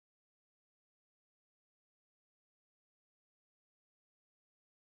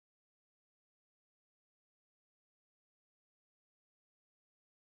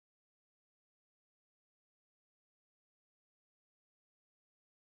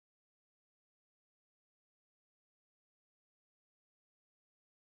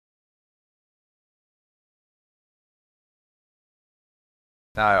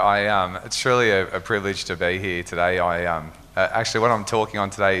It's truly a privilege to be here today. Actually, what I'm talking on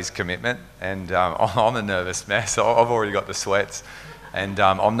today is commitment, and I'm a nervous mess. I've already got the sweats, and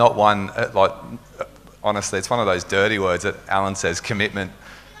I'm not one, honestly, it's one of those dirty words that Alan says, commitment.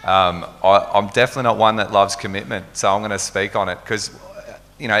 I'm definitely not one that loves commitment, so I'm going to speak on it, because,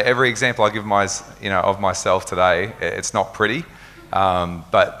 every example I give of myself today, it's not pretty,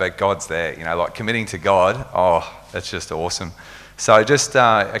 but God's there, like committing to God, that's just awesome. So just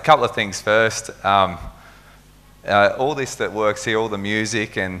a couple of things first. All this that works here, all the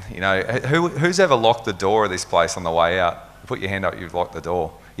music, and who's ever locked the door of this place on the way out? Put your hand up. You've locked the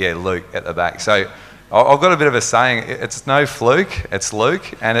door. Yeah, Luke at the back. So I've got a bit of a saying. It's no fluke. It's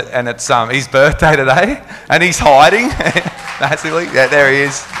Luke, and it's his birthday today, and he's hiding. Massively. Yeah, there he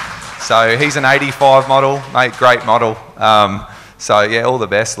is. So he's an '85 model, mate. Great model. So yeah, all the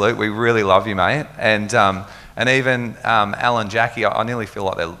best, Luke. We really love you, mate. And even Alan, Jackie, I nearly feel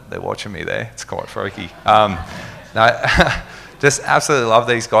like they're watching me there. It's quite freaky. Just absolutely love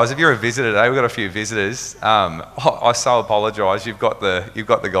these guys. If you're a visitor today, we've got a few visitors. I so apologise. You've got the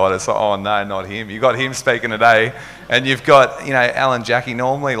guy that's like, oh no, not him. You've got him speaking today, and you've got Alan, Jackie.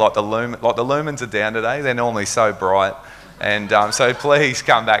 Normally, the lumens are down today. They're normally so bright, and so please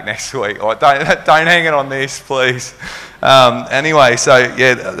come back next week. Or don't hang it on this, please. Anyway, so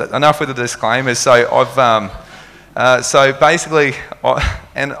yeah, enough with the disclaimers. So so basically,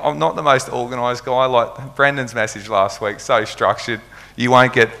 and I'm not the most organised guy. Like Brendan's message last week, so structured. You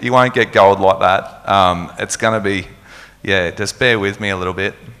won't get gold like that. It's going to be, just bear with me a little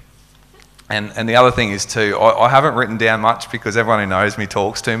bit. And the other thing is too, I haven't written down much because everyone who knows me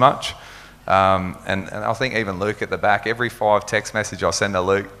talks too much. And I think even Luke at the back, every 5 text message I send to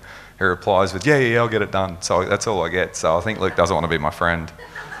Luke, he replies with, yeah, I'll get it done. So that's all I get. So I think Luke doesn't want to be my friend.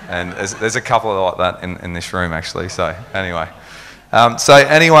 And there's a couple like that in this room, actually. So anyway.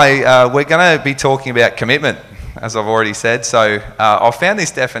 We're going to be talking about commitment, as I've already said. So I found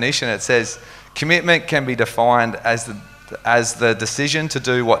this definition. It says, commitment can be defined as the decision to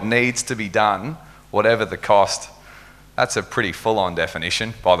do what needs to be done, whatever the cost. That's a pretty full-on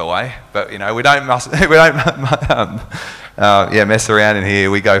definition, by the way. But we don't mess around in here.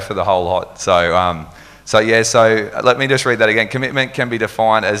 We go for the whole lot. So let me just read that again. Commitment can be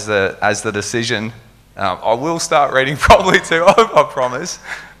defined as the decision. I will start reading probably too. I promise.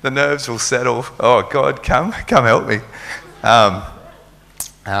 The nerves will settle. Oh God, come help me.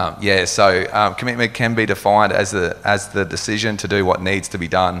 Commitment can be defined as the decision to do what needs to be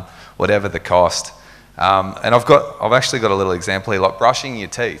done, whatever the cost. And I've actually got a little example here, like brushing your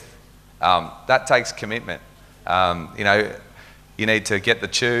teeth. That takes commitment. You need to get the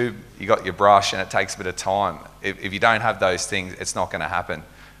tube, you got your brush, and it takes a bit of time. If you don't have those things, it's not going to happen.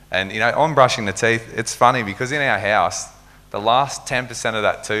 And on brushing the teeth, it's funny because in our house, the last 10% of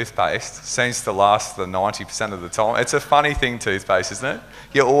that toothpaste seems to last the 90% of the time. It's a funny thing, toothpaste, isn't it?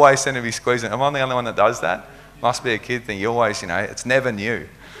 You always seem to be squeezing. Am I the only one that does that? Must be a kid thing. You always, it's never new.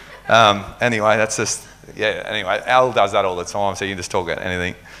 Anyway, Al does that all the time, so you can just talk about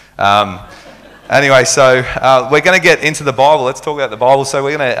anything. We're going to get into the Bible. Let's talk about the Bible. So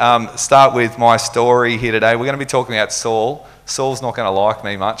we're going to start with my story here today. We're going to be talking about Saul. Saul's not going to like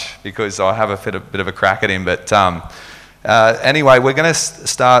me much because I have a bit of a crack at him. But we're going to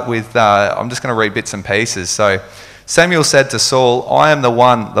start with, I'm just going to read bits and pieces. So Samuel said to Saul, I am the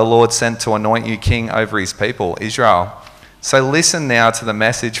one the Lord sent to anoint you king over his people, Israel. So listen now to the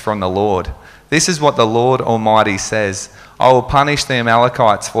message from the Lord. This is what the Lord Almighty says. I will punish the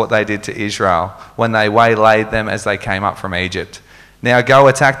Amalekites for what they did to Israel when they waylaid them as they came up from Egypt. Now go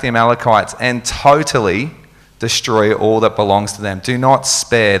attack the Amalekites and totally destroy all that belongs to them. Do not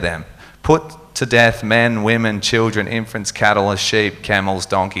spare them. Put to death men, women, children, infants, cattle, sheep, camels,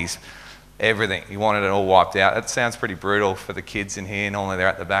 donkeys, everything. You wanted it all wiped out. It sounds pretty brutal for the kids in here. Normally they're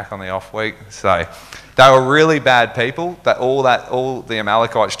at the back on the off week. So they were really bad people. All the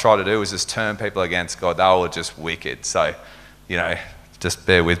Amalekites tried to do was just turn people against God. They were just wicked. So, just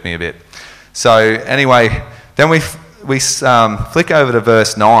bear with me a bit. So anyway, then we flick over to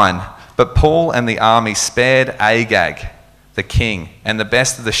verse 9. But Paul and the army spared Agag, the king, and the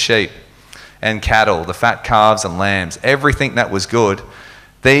best of the sheep and cattle, the fat calves and lambs, everything that was good.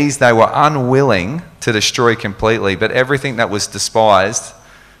 These they were unwilling to destroy completely, but everything that was despised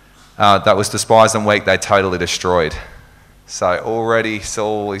and weak, they totally destroyed. So already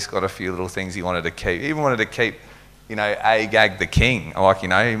Saul, he's got a few little things he wanted to keep. He even wanted to keep, Agag the king.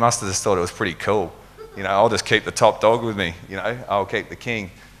 He must have just thought it was pretty cool. I'll just keep the top dog with me. I'll keep the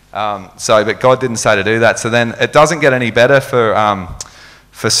king. But God didn't say to do that. So then it doesn't get any better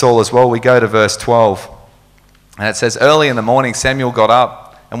for Saul as well. We go to verse 12. And it says, early in the morning Samuel got up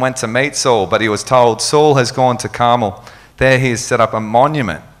and went to meet Saul, but he was told, Saul has gone to Carmel. There he has set up a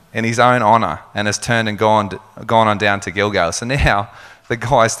monument in his own honor and has turned and gone on down to Gilgal. So now the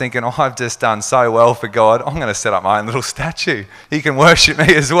guy's thinking, oh, I've just done so well for God, I'm going to set up my own little statue. He can worship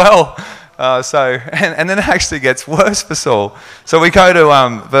me as well. And then it actually gets worse for Saul. So we go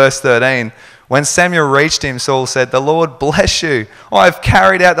to verse 13. When Samuel reached him, Saul said, the Lord bless you. I've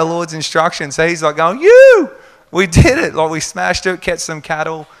carried out the Lord's instructions. So he's like going, we did it. Like we smashed it, kept some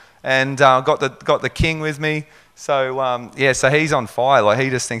cattle, and got the king with me. So so he's on fire. Like he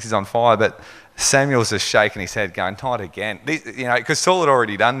just thinks he's on fire. But Samuel's just shaking his head, going, not again. Because Saul had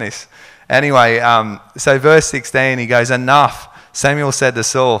already done this. Anyway, so verse 16, he goes, enough. Samuel said to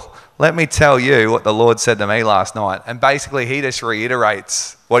Saul, let me tell you what the Lord said to me last night. And basically he just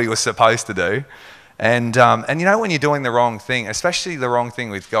reiterates what he was supposed to do. And when you're doing the wrong thing, especially the wrong thing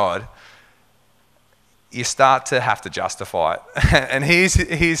with God, you start to have to justify it. And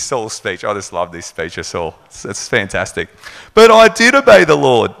here's Saul's speech. I just love this speech of Saul. It's fantastic. But I did obey the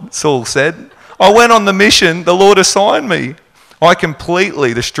Lord, Saul said. I went on the mission the Lord assigned me. I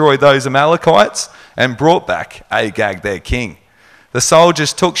completely destroyed those Amalekites and brought back Agag, their king. The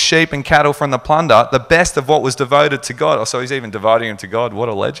soldiers took sheep and cattle from the plunder, the best of what was devoted to God. Oh, so he's even devoting them to God. What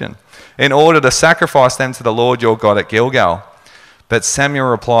a legend. In order to sacrifice them to the Lord your God at Gilgal. But Samuel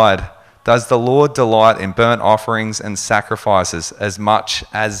replied, does the Lord delight in burnt offerings and sacrifices as much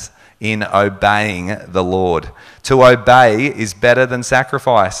as in obeying the Lord? To obey is better than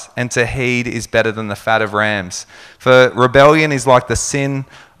sacrifice, and to heed is better than the fat of rams. For rebellion is like the sin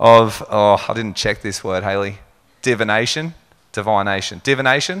of, I didn't check this word, Haley, divination.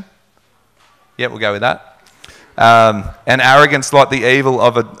 Divination? Yeah, we'll go with that. And arrogance like the evil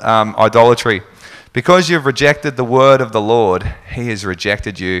of idolatry. Because you've rejected the word of the Lord, he has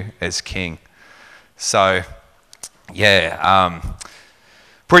rejected you as king. So,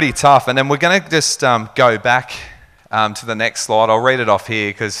 pretty tough. And then we're going to just go back to the next slide. I'll read it off here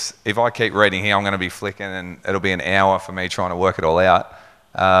because if I keep reading here, I'm going to be flicking and it'll be an hour for me trying to work it all out.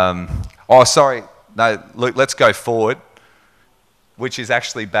 No, Luke, let's go forward, which is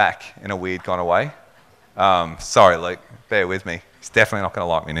actually back in a weird kind of way. Sorry, Luke, bear with me. He's definitely not going to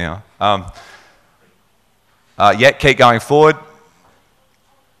like me now. Keep going forward.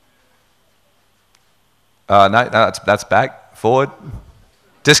 That's back. Forward.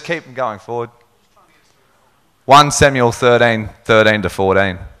 Just keep going forward. 1 Samuel 13 to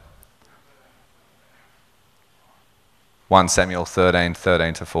 14. 1 Samuel 13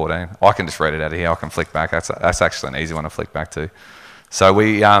 to 14. I can just read it out of here. I can flick back. That's actually an easy one to flick back to. So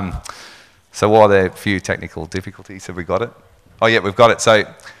while there are a few technical difficulties, have we got it? Oh yeah, we've got it. So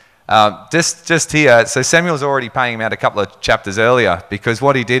just here, so Samuel's already paying him out a couple of chapters earlier because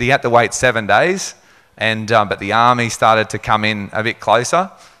what he did, he had to wait 7 days, but the army started to come in a bit closer,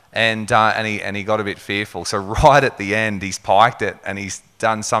 and he got a bit fearful. So right at the end, he's piked it and he's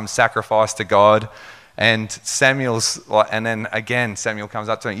done some sacrifice to God. And Samuel comes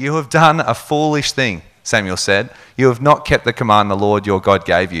up to him. You have done a foolish thing, Samuel said. You have not kept the command the Lord your God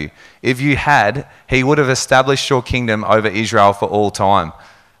gave you. If you had, he would have established your kingdom over Israel for all time.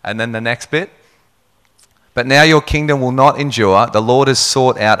 And then the next bit. But now your kingdom will not endure. The Lord has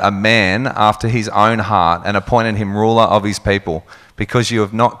sought out a man after his own heart and appointed him ruler of his people, because you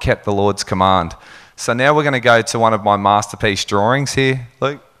have not kept the Lord's command. So now we're going to go to one of my masterpiece drawings here,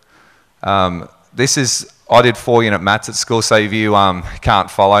 Luke. I did 4-unit maths at school, so if you can't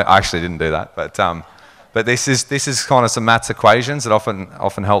follow, I actually didn't do that, but this is kind of some maths equations that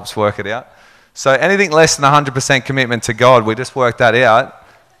often helps work it out. So anything less than 100% commitment to God, we just worked that out,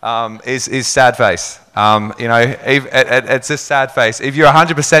 is sad face. It's just sad face. If you're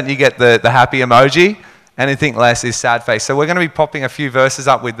 100%, you get the happy emoji. Anything less is sad face. So we're going to be popping a few verses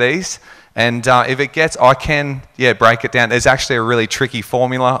up with these. And if it gets, I can, break it down. There's actually a really tricky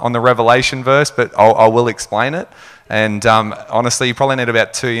formula on the Revelation verse, but I will explain it. And honestly, you probably need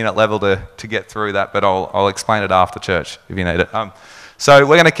about 2-unit level to get through that, but I'll explain it after church if you need it. So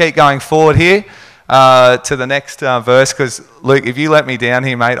we're going to keep going forward here to the next verse, because Luke, if you let me down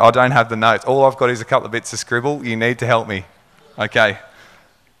here, mate, I don't have the notes. All I've got is a couple of bits of scribble. You need to help me. Okay.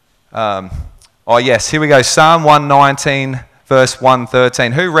 Yes, here we go. Psalm 119. Verse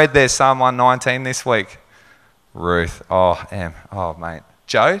 113. Who read their Psalm 119 this week? Ruth. Oh, mate.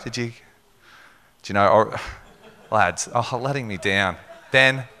 Joe, did you know? Lads, letting me down.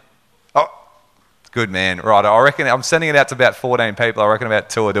 Ben. Oh, good man. Right, I reckon I'm sending it out to about 14 people. I reckon about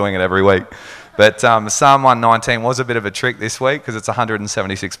 2 are doing it every week. But Psalm 119 was a bit of a trick this week because it's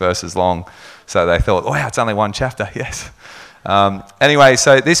 176 verses long. So they thought, wow, it's only one chapter. Yes. Anyway,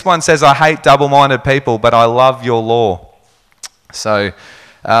 so this one says, I hate double-minded people, but I love your law. So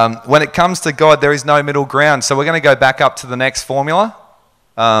When it comes to God, there is no middle ground. So we're going to go back up to the next formula.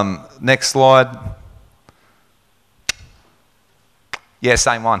 Next slide. Yeah,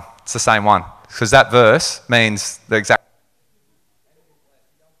 same one. It's the same one. Because that verse means the exact...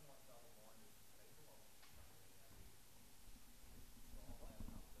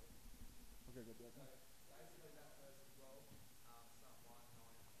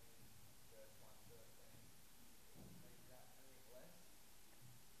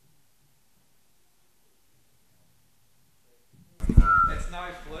 It's no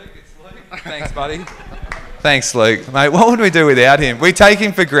fluke, it's Luke. Thanks, buddy. Thanks, Luke. Mate, what would we do without him? We take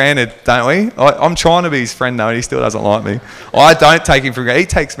him for granted, don't we? I'm trying to be his friend, though, and he still doesn't like me. I don't take him for granted. He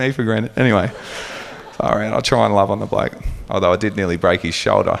takes me for granted. Anyway, all right, I'll try and love on the bloke. Although I did nearly break his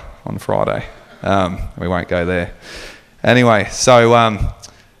shoulder on Friday. We won't go there. Anyway, so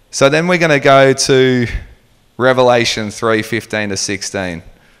then we're going to go to Revelation 3:15 to 16.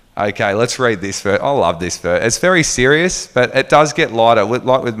 Okay, let's read this verse. I love this verse. It's very serious, but it does get lighter.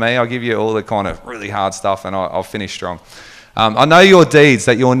 Like with me, I'll give you all the kind of really hard stuff and I'll finish strong. I know your deeds,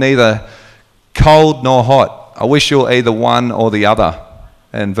 that you're neither cold nor hot. I wish you're either one or the other.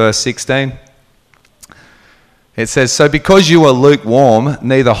 And verse 16, it says, so because you are lukewarm,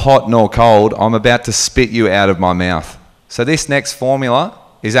 neither hot nor cold, I'm about to spit you out of my mouth. So this next formula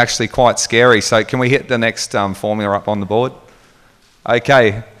is actually quite scary. So can we hit the next formula up on the board?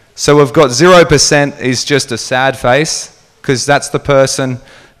 Okay. So we've got 0% is just a sad face, because that's the person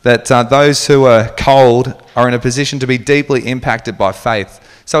that those who are cold are in a position to be deeply impacted by faith.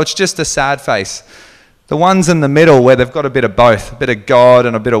 So it's just a sad face. The ones in the middle where they've got a bit of both, a bit of God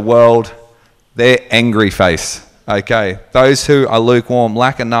and a bit of world, they're angry face. Okay, those who are lukewarm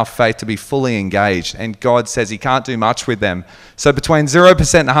lack enough faith to be fully engaged, and God says he can't do much with them. So between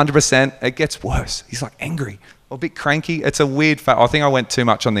 0% and 100%, it gets worse. He's like angry. A bit cranky. It's a weird I think I went too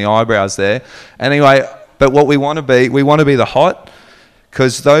much on the eyebrows there. Anyway, but what we want to be the hot,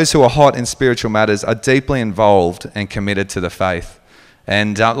 because those who are hot in spiritual matters are deeply involved and committed to the faith.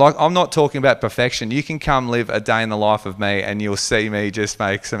 And like, I'm not talking about perfection. You can come live a day in the life of me and you'll see me just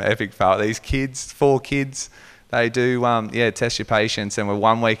make some epic fail. These kids, 4 kids, they do, test your patience, and we're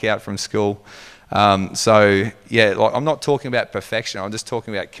 1 week out from school. I'm not talking about perfection. I'm just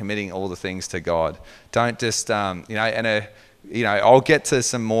talking about committing all the things to God. Don't just, I'll get to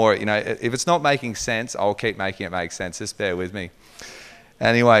some more, if it's not making sense, I'll keep making it make sense. Just bear with me.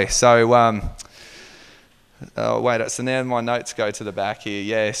 Anyway, so now my notes go to the back here.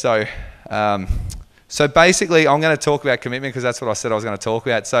 Yeah, so basically, I'm going to talk about commitment because that's what I said I was going to talk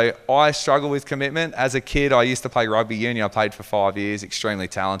about. So I struggle with commitment. As a kid, I used to play rugby union. I played for 5 years, extremely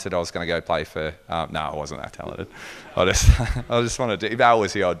talented. I was going to go play for... no, I wasn't that talented. I just wanted to... If Al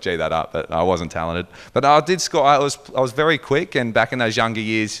was here, I'd G that up, but I wasn't talented. But I did score. I was very quick, and back in those younger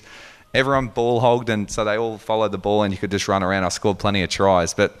years, everyone ball hogged, and so they all followed the ball, and you could just run around. I scored plenty of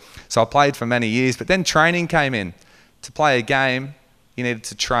tries. So I played for many years, but then training came in. To play a game, you needed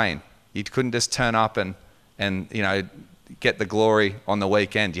to train. You couldn't just turn up and get the glory on the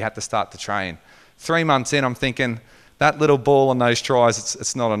weekend. You had to start to train. 3 months in, I'm thinking, that little ball and those tries,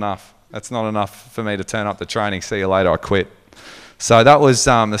 it's not enough. It's not enough for me to turn up to training. See you later, I quit. So that was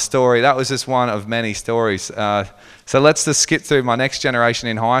the story. That was just one of many stories. So let's just skip through my next generation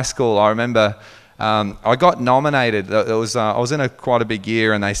in high school. I remember I got nominated. I was in quite a big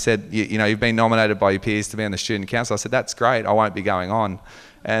year, and they said, you've been nominated by your peers to be on the student council. I said, that's great. I won't be going on.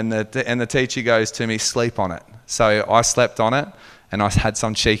 And the teacher goes to me, sleep on it. So I slept on it, and I had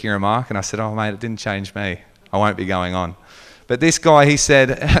some cheeky remark, and I said, oh, mate, it didn't change me. I won't be going on. But this guy, he said,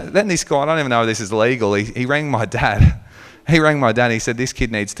 then this guy, I don't even know if this is legal, he rang my dad. He rang my dad, and he said, this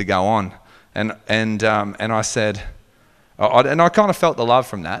kid needs to go on. And I said, and I kind of felt the love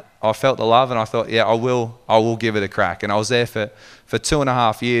from that. I felt the love, and I thought, yeah, I will give it a crack. And I was there for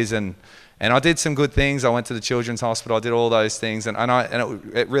 2.5 years, and I did some good things. I went to the children's hospital. I did all those things, and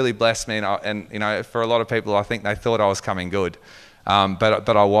it really blessed me. And for a lot of people, I think they thought I was coming good,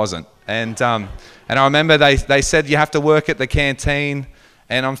 but I wasn't. And I remember they said you have to work at the canteen,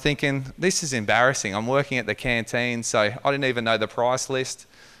 and I'm thinking, this is embarrassing. I'm working at the canteen, so I didn't even know the price list,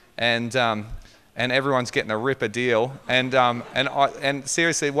 and everyone's getting a ripper deal. And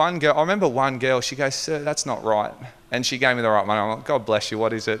seriously, one girl, I remember one girl, she goes, sir, that's not right. And she gave me the right money. I'm like, God bless you,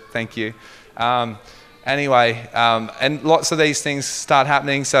 what is it? Thank you. And lots of these things start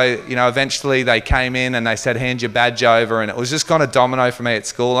happening. So, eventually they came in and they said, hand your badge over. And it was just kind of domino for me at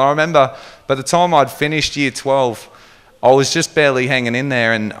school. And I remember by the time I'd finished year 12, I was just barely hanging in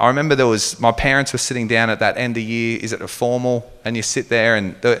there. And I remember my parents were sitting down at that end of year, is it a formal? And you sit there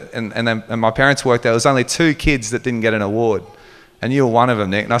and my parents worked there. There was only 2 kids that didn't get an award. And you were one of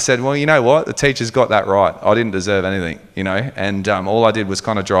them, Nick. And I said, well, you know what? The teachers got that right. I didn't deserve anything, and all I did was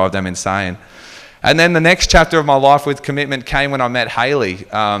kind of drive them insane. And then the next chapter of my life with commitment came when I met Hayley,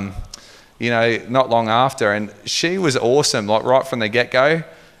 not long after. And she was awesome, like right from the get-go.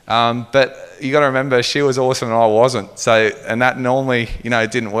 But you got to remember, she was awesome and I wasn't. And that normally,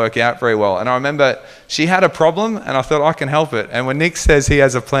 didn't work out very well. And I remember she had a problem and I thought, I can help it. And when Nick says he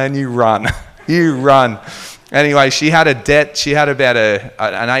has a plan, you run. You run. Anyway, she had a debt. She had about an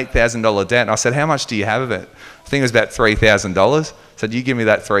 $8,000 debt. And I said, how much do you have of it? I think it was about $3,000. I said, you give me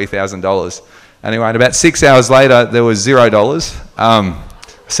that $3,000. Anyway, and about 6 hours later, there was $0. I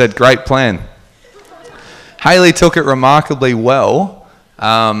said, great plan. Hayley took it remarkably well.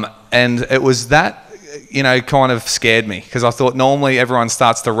 And it was that, kind of scared me, because I thought normally everyone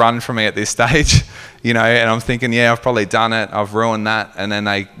starts to run from me at this stage, and I'm thinking, yeah, I've probably done it, I've ruined that, and then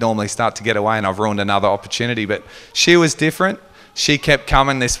they normally start to get away and I've ruined another opportunity. But she was different. She kept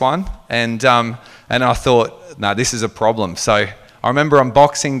coming, this one, and I thought, no, this is a problem. So I remember on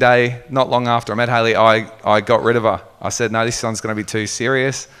Boxing Day, not long after I met Hayley, I got rid of her. I said, no, this one's going to be too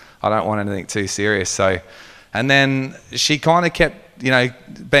serious. I don't want anything too serious. And then she kind of kept,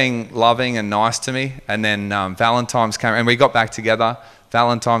 being loving and nice to me. And then Valentine's came, and we got back together.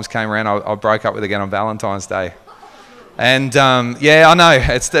 Valentine's came around. I broke up with her again on Valentine's Day. And yeah, I know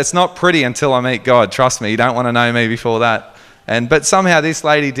it's not pretty until I meet God. Trust me, you don't want to know me before that. But somehow this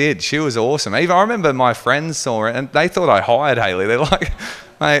lady did. She was awesome. Even I remember my friends saw her and they thought I hired Hayley. They're like,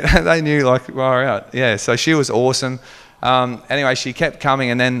 mate, they knew like, well, right. Yeah. So she was awesome. Anyway, she kept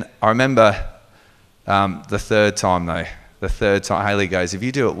coming, and then I remember the third time, Hayley goes, if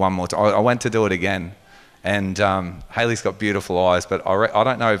you do it one more time, I went to do it again. And Hayley's got beautiful eyes, but I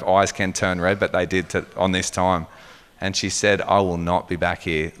don't know if eyes can turn red, but they did on this time. And she said, I will not be back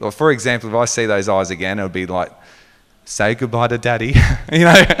here. Well, for example, if I see those eyes again, it would be like, say goodbye to daddy.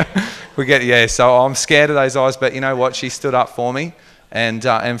 So I'm scared of those eyes, but you know what? She stood up for me.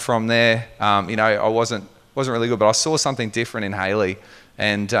 And from there, I wasn't really good, but I saw something different in Hayley.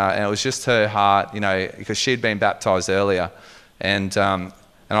 And it was just her heart, because she'd been baptized earlier. And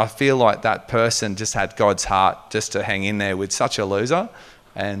I feel like that person just had God's heart just to hang in there with such a loser.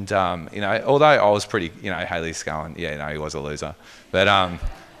 And, although I was pretty, Hayley's going, yeah, no, he was a loser. But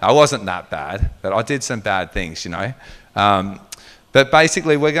I wasn't that bad, but I did some bad things, But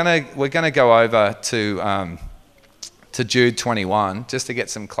basically, we're gonna go over to Jude 21 just to get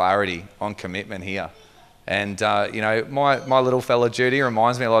some clarity on commitment here. And, my little fella Judy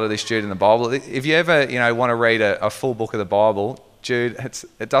reminds me a lot of this Jude in the Bible. If you ever, want to read a full book of the Bible, Jude,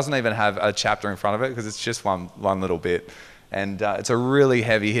 it doesn't even have a chapter in front of it because it's just one little bit. And it's a really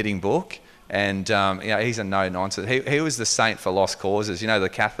heavy-hitting book. And, he's a no-nonsense. He was the saint for lost causes. The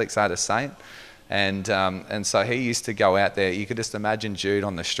Catholics had a saint. And so he used to go out there. You could just imagine Jude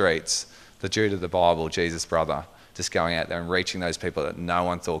on the streets, the Jude of the Bible, Jesus' brother, just going out there and reaching those people that no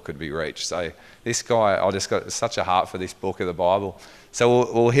one thought could be reached. So this guy, I just got such a heart for this book of the Bible.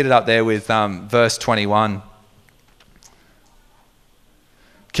 So we'll hit it up there with verse 21.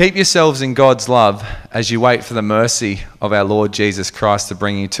 Keep yourselves in God's love as you wait for the mercy of our Lord Jesus Christ to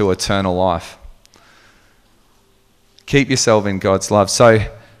bring you to eternal life. Keep yourself in God's love. So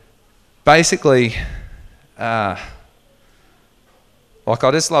basically, I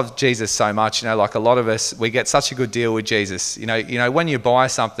just love Jesus so much. Like a lot of us, we get such a good deal with Jesus. When you buy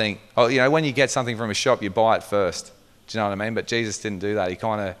something, when you get something from a shop, you buy it first. Do you know what I mean? But Jesus didn't do that. He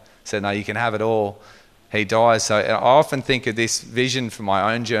kind of said, no, you can have it all. He dies. So I often think of this vision for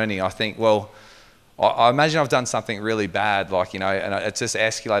my own journey. I think, well, I imagine I've done something really bad, and it's just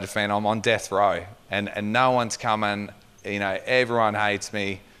escalated for me, and I'm on death row, and no one's coming. Everyone hates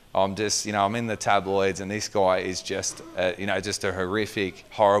me. I'm just, I'm in the tabloids, and this guy is just, just a horrific,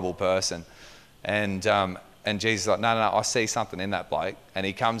 horrible person. And Jesus is like, no, I see something in that bloke. And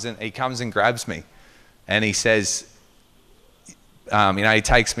he comes and grabs me, and he says, he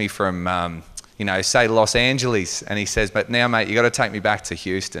takes me from, say Los Angeles, and he says, but now, mate, you got to take me back to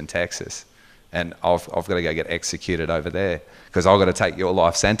Houston, Texas, and I've got to go get executed over there because I've got to take your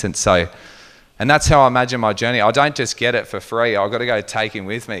life sentence. So. And that's how I imagine my journey. I don't just get it for free. I've got to go take him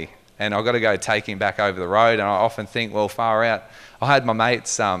with me. And I've got to go take him back over the road. And I often think, well, far out. I had my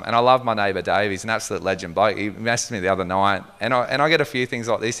mates, and I love my neighbour Dave. He's an absolute legend bloke. He messaged me the other night. And I get a few things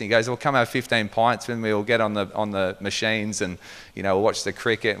like this. And he goes, well, come have 15 pints with me. We'll get on the machines and, we'll watch the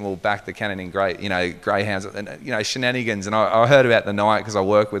cricket and we'll back the Cannon greyhounds and, shenanigans. And I heard about the night because I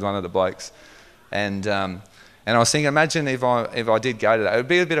work with one of the blokes. And I was thinking, imagine if I did go to that. It would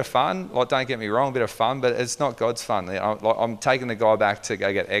be a bit of fun. Don't get me wrong, a bit of fun, but it's not God's fun. I'm taking the guy back to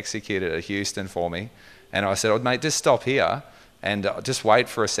go get executed at Houston for me. And I said, oh, mate, just stop here and just wait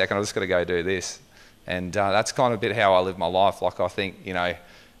for a second. I just got to go do this. And that's kind of a bit how I live my life. Like I think,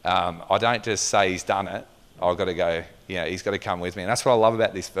 I don't just say he's done it. I've got to go, he's got to come with me. And that's what I love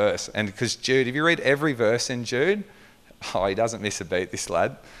about this verse. And because Jude, if you read every verse in Jude, he doesn't miss a beat, this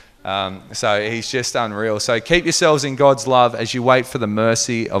lad. So he's just unreal. So keep yourselves in God's love as you wait for the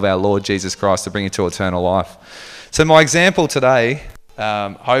mercy of our Lord Jesus Christ to bring you to eternal life. So my example today,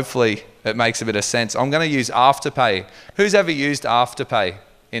 hopefully it makes a bit of sense. I'm going to use Afterpay. Who's ever used Afterpay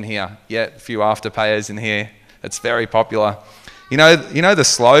in here? Yeah, a few Afterpayers in here. It's very popular. You know the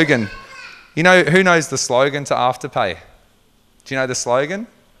slogan. Who knows the slogan to Afterpay? Do you know the slogan?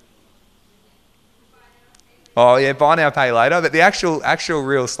 Oh yeah, buy now, pay later. But the actual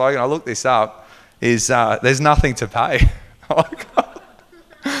real slogan, I looked this up, is there's nothing to pay. Oh God.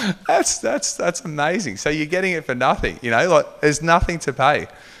 That's amazing. So you're getting it for nothing, there's nothing to pay.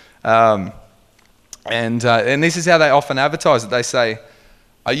 And this is how they often advertise it. They say,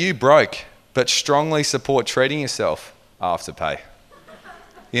 are you broke but strongly support treating yourself? Afterpay.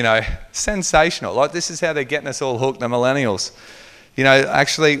 Sensational. Like this is how they're getting us all hooked, the millennials.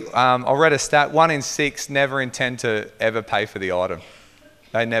 Actually, I read a stat, 1 in 6 never intend to ever pay for the item.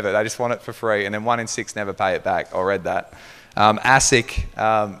 They just want it for free, and then 1 in 6 never pay it back. I read that.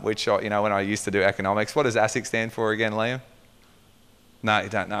 ASIC, which, when I used to do economics, what does ASIC stand for again, Liam? No, you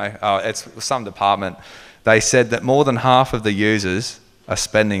don't know. Oh, it's some department. They said that more than half of the users are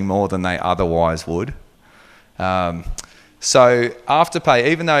spending more than they otherwise would. So Afterpay,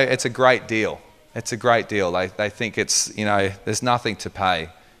 even though it's a great deal, They think it's, there's nothing to pay.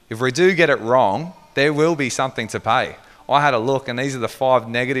 If we do get it wrong, there will be something to pay. I had a look, and these are the 5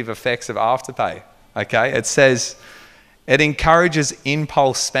 negative effects of Afterpay. Okay, it says it encourages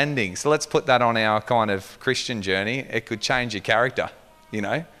impulse spending. So let's put that on our kind of Christian journey. It could change your character.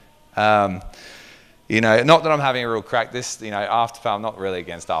 Not that I'm having a real crack. This, Afterpay. I'm not really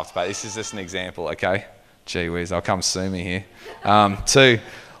against Afterpay. This is just an example. Okay, gee whiz, I'll come sue me here. 2.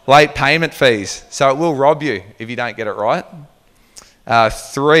 Late payment fees. So it will rob you if you don't get it right.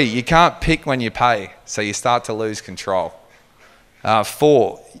 3, you can't pick when you pay, so you start to lose control.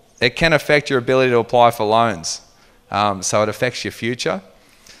 4, it can affect your ability to apply for loans, so it affects your future.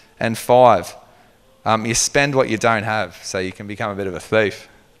 And 5, you spend what you don't have, so you can become a bit of a thief.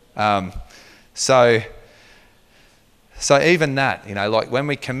 So even that, like when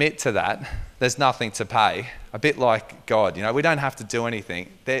we commit to that, there's nothing to pay. A bit like God, we don't have to do anything.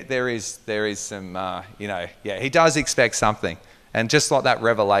 There is some, he does expect something. And just like that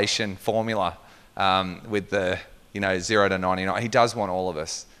Revelation formula with the, 0 to 99, he does want all of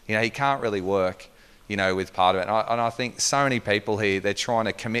us. He can't really work, with part of it. And I think so many people here, they're trying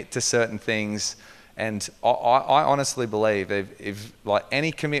to commit to certain things. And I honestly believe if like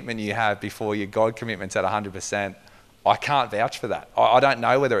any commitment you have before your God commitment's at 100%, I can't vouch for that. I don't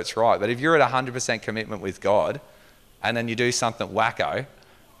know whether it's right, but if you're at 100% commitment with God and then you do something wacko,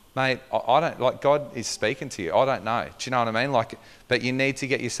 mate, I don't, like God is speaking to you. I don't know. Do you know what I mean? But you need to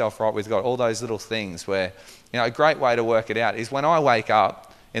get yourself right with God. All those little things where, a great way to work it out is when I wake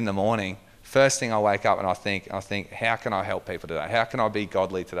up in the morning, first thing I wake up and I think, how can I help people today? How can I be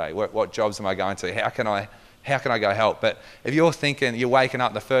godly today? What jobs am I going to? How can I go help? But if you're thinking, you're waking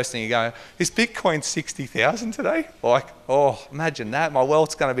up, the first thing you go, is Bitcoin 60,000 today? Like, oh, imagine that. My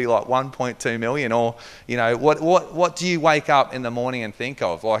wealth's going to be like 1.2 million. Or, what do you wake up in the morning and think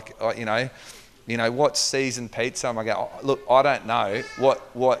of? Like, what seasoned pizza am I going? Oh, look, I don't know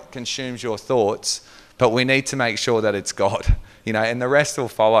what consumes your thoughts, but we need to make sure that it's God, and the rest will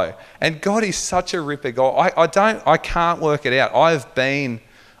follow. And God is such a ripper God. I can't work it out. I've been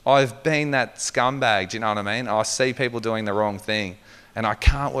that scumbag, do you know what I mean? I see people doing the wrong thing and I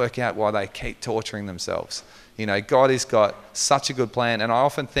can't work out why they keep torturing themselves. God has got such a good plan. And I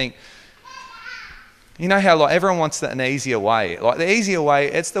often think, how like everyone wants an easier way. Like the easier way,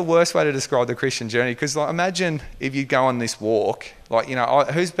 it's the worst way to describe the Christian journey. Because like, imagine if you go on this walk, like,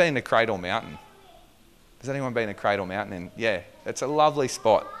 who's been to Cradle Mountain? Has anyone been to Cradle Mountain? Yeah, it's a lovely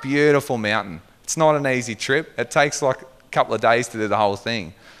spot, beautiful mountain. It's not an easy trip. It takes like a couple of days to do the whole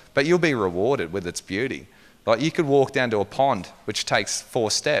thing. But you'll be rewarded with its beauty. Like you could walk down to a pond, which takes 4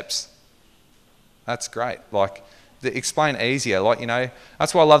 steps. That's great. Like, explain easier. Like,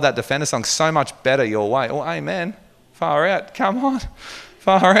 that's why I love that Defender song. So much better your way. Oh, amen. Far out. Come on.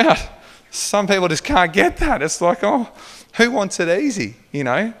 Far out. Some people just can't get that. It's like, oh, who wants it easy?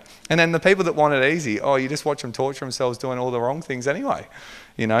 And then the people that want it easy, you just watch them torture themselves doing all the wrong things anyway.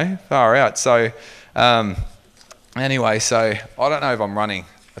 Far out. So, anyway, so I don't know if I'm running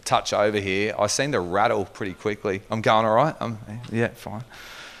a touch over here. I seem to rattle pretty quickly. I'm going all right? Yeah, fine.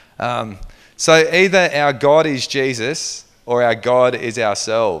 So either our God is Jesus or our God is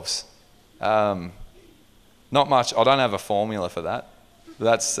ourselves. Not much. I don't have a formula for that.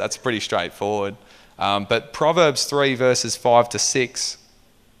 That's pretty straightforward. But Proverbs 3 verses 5 to 6.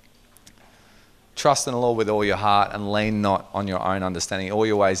 Trust in the Lord with all your heart and lean not on your own understanding. All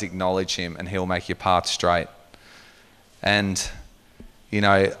your ways acknowledge him and he'll make your path straight. And, you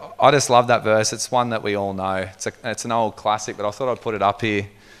know, I just love that verse. It's one that we all know. It's an old classic, but I thought I'd put it up here.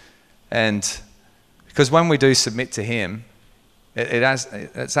 And because when we do submit to him,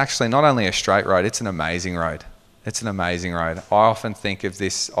 it's actually not only a straight road, it's an amazing road. It's an amazing road. I often think of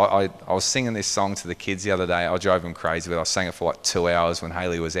this. I was singing this song to the kids the other day. I drove them crazy with it. I sang it for like 2 hours when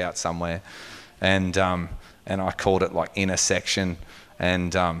Haley was out somewhere. And I called it like Intersection,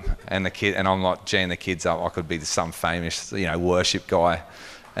 and the kid, and I'm like, geeing the kids up, I could be some famous, you know, worship guy,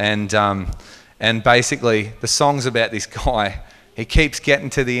 and basically the song's about this guy. He keeps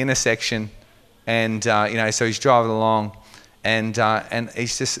getting to the intersection, and you know, so he's driving along, and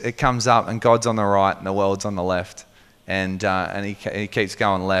he's just, it comes up, and God's on the right and the world's on the left, and he keeps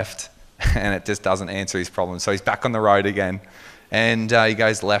going left, and it just doesn't answer his problem. So he's back on the road again, and he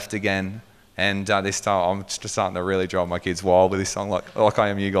goes left again. And this time I'm just starting to really drive my kids wild with this song, like I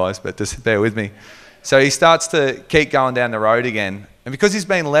am you guys, but just bear with me. So he starts to keep going down the road again. And because he's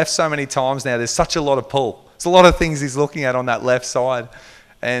been left so many times now, there's such a lot of pull. There's a lot of things he's looking at on that left side.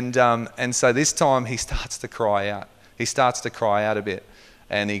 And so this time he starts to cry out. He starts to cry out a bit.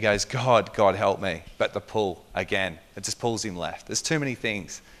 And he goes, God help me. But the pull, again, it just pulls him left. There's too many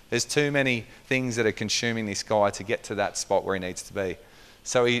things. There's too many things that are consuming this guy to get to that spot where he needs to be.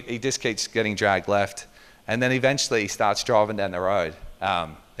 So he just keeps getting dragged left. And then eventually he starts driving down the road.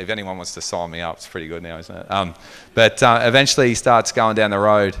 If anyone wants to sign me up, it's pretty good now, isn't it? But eventually he starts going down the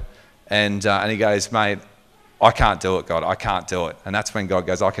road, and he goes, mate, I can't do it, God. I can't do it. And that's when God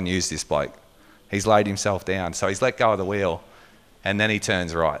goes, I can use this bloke. He's laid himself down. So he's let go of the wheel, and then he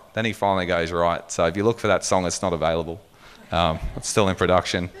turns right. Then he finally goes right. So if you look for that song, it's not available. It's still in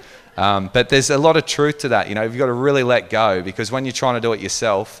production. But there's a lot of truth to that. You know, you've got to really let go, because when you're trying to do it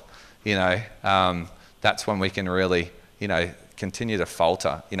yourself, you know, that's when we can really, you know, continue to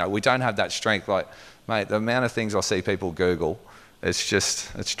falter. You know, we don't have that strength. Like, mate, the amount of things I see people Google,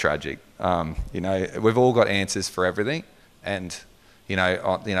 it's tragic. You know, we've all got answers for everything, and you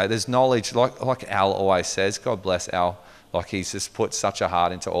know, there's knowledge. Like Al always says, God bless Al. Like, he's just put such a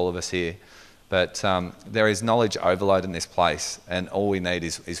heart into all of us here. But there is knowledge overload in this place, and all we need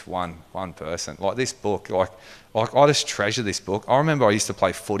is one person. Like this book, like I just treasure this book. I remember I used to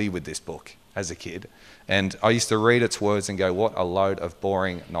play footy with this book as a kid, and I used to read its words and go, what a load of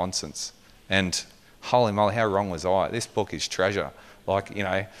boring nonsense. And holy moly, how wrong was I? This book is treasure. Like, you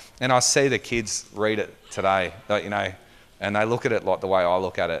know, and I see the kids read it today, like, you know, and they look at it like the way I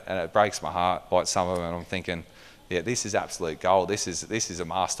look at it, and it breaks my heart, like some of them, and I'm thinking, yeah, this is absolute gold. This is a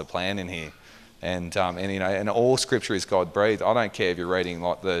master plan in here. And you know, and all scripture is God breathed. I don't care if you're reading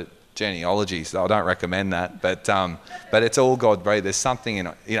like the genealogies. I don't recommend that, but it's all God breathed. There's something in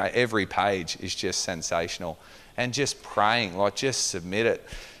it. You know, every page is just sensational, and just praying, like, just submit it.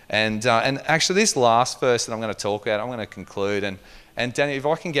 And actually, this last verse that I'm going to talk about, I'm going to conclude. And Danny, if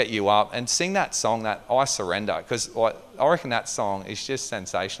I can get you up and sing that song, that I Surrender, because like, I reckon that song is just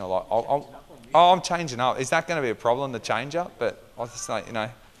sensational. Like, I'm changing up. Is that going to be a problem, the change up? But I just like, you know.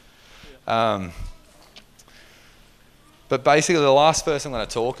 But basically, the last verse I'm going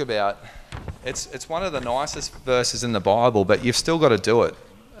to talk about, it's one of the nicest verses in the Bible, but you've still got to do it.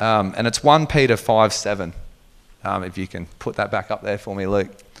 And it's 1 Peter 5:7. If you can put that back up there for me, Luke.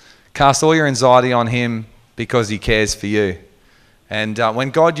 Cast all your anxiety on him because he cares for you. And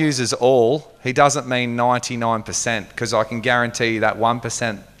when God uses all, he doesn't mean 99%, because I can guarantee you that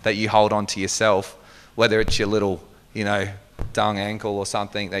 1% that you hold on to yourself, whether it's your little, you know, dung ankle or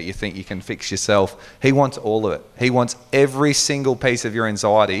something that you think you can fix yourself, he wants all of it. He wants every single piece of your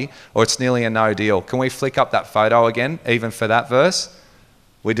anxiety, or it's nearly a no deal. Can we flick up that photo again, even for that verse?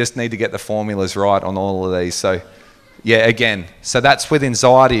 We just need to get the formulas right on all of these. So yeah, again, so that's with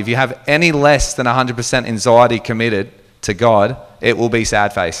anxiety. If you have any less than 100% anxiety committed to God, it will be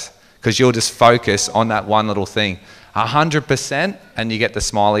sad face, because you'll just focus on that one little thing. 100%, and you get the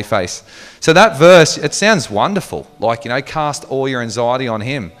smiley face. So that verse, it sounds wonderful. Like, you know, cast all your anxiety on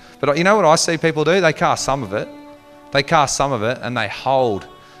him. But you know what I see people do? They cast some of it. They cast some of it, and they hold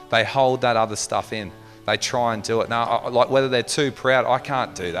that other stuff in. They try and do it. Now, like, whether they're too proud, I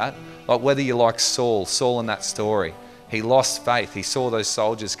can't do that. Like, whether you're like Saul in that story, he lost faith. He saw those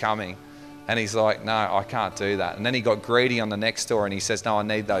soldiers coming, and he's like, no, I can't do that. And then he got greedy on the next door, and he says, no, I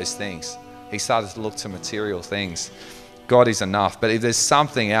need those things. He started to look to material things. God is enough. But if there's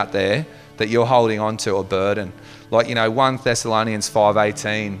something out there that you're holding on to, a burden. Like, 1 Thessalonians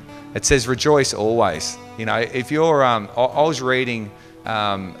 5:18, it says, rejoice always. If you're, I was reading,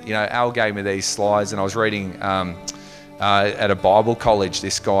 Al gave me these slides, and I was reading at a Bible college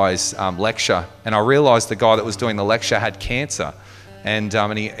this guy's lecture, and I realised the guy that was doing the lecture had cancer, and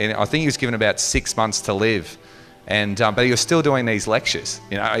I think he was given about 6 months to live, but he was still doing these lectures.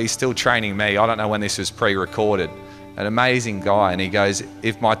 He's still training me. I don't know when this was pre-recorded. An amazing guy, and he goes,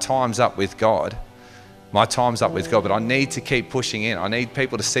 if my time's up with God, my time's up with God, but I need to keep pushing in. I need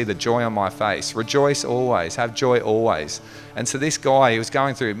people to see the joy on my face. Rejoice always, have joy always. And so this guy, he was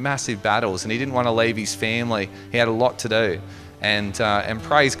going through massive battles, and he didn't want to leave his family. He had a lot to do. And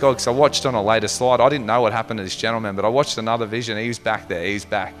praise God, because I watched on a later slide, I didn't know what happened to this gentleman, but I watched another vision. He was back there, he was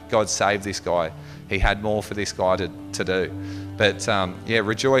back. God saved this guy. He had more for this guy to do. But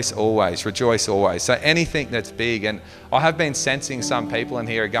rejoice always, rejoice always. So anything that's big, and I have been sensing some people in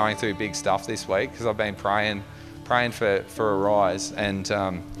here are going through big stuff this week, because I've been praying for a rise. And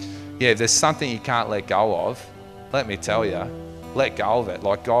if there's something you can't let go of, let me tell you, let go of it.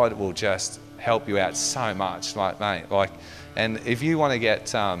 Like, God will just help you out so much, mate. And if you want to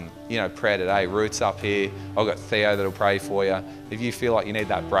get, prayer today, Ruth's up here. I've got Theo that'll pray for you. If you feel like you need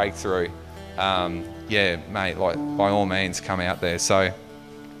that breakthrough, mate, by all means, come out there. So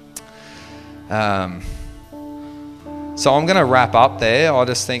I'm going to wrap up there. I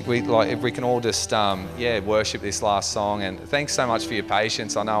just think if we can all just, worship this last song. And thanks so much for your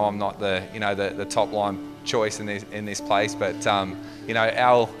patience. I know I'm not the top line choice in this place, but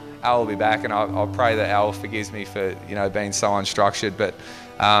Al will be back, and I pray that Al forgives me for being so unstructured. But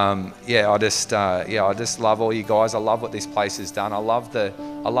I just love all you guys. I love what this place has done. I love the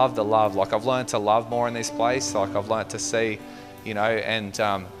love. Like, I've learned to love more in this place. Like, I've learned to see, and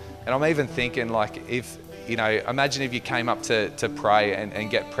I'm even thinking, like, if imagine if you came up to pray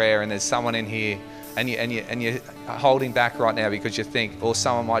and get prayer, and there's someone in here and you're holding back right now because you think, or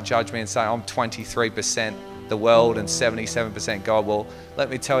someone might judge me and say I'm 23% the world and 77% God. Well, let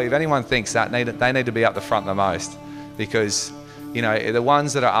me tell you, if anyone thinks that, they need to be up the front the most, because the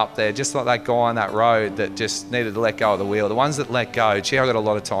ones that are up there, just like that guy on that road that just needed to let go of the wheel, the ones that let go, I've got a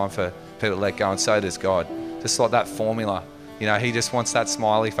lot of time for people to let go, and so does God. Just like that formula, he just wants that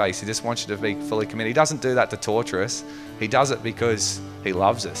smiley face. He just wants you to be fully committed. He doesn't do that to torture us. He does it because he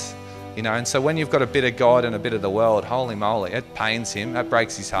loves us, and so when you've got a bit of God and a bit of the world, holy moly, it pains him. It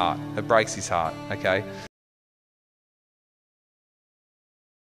breaks his heart. Okay.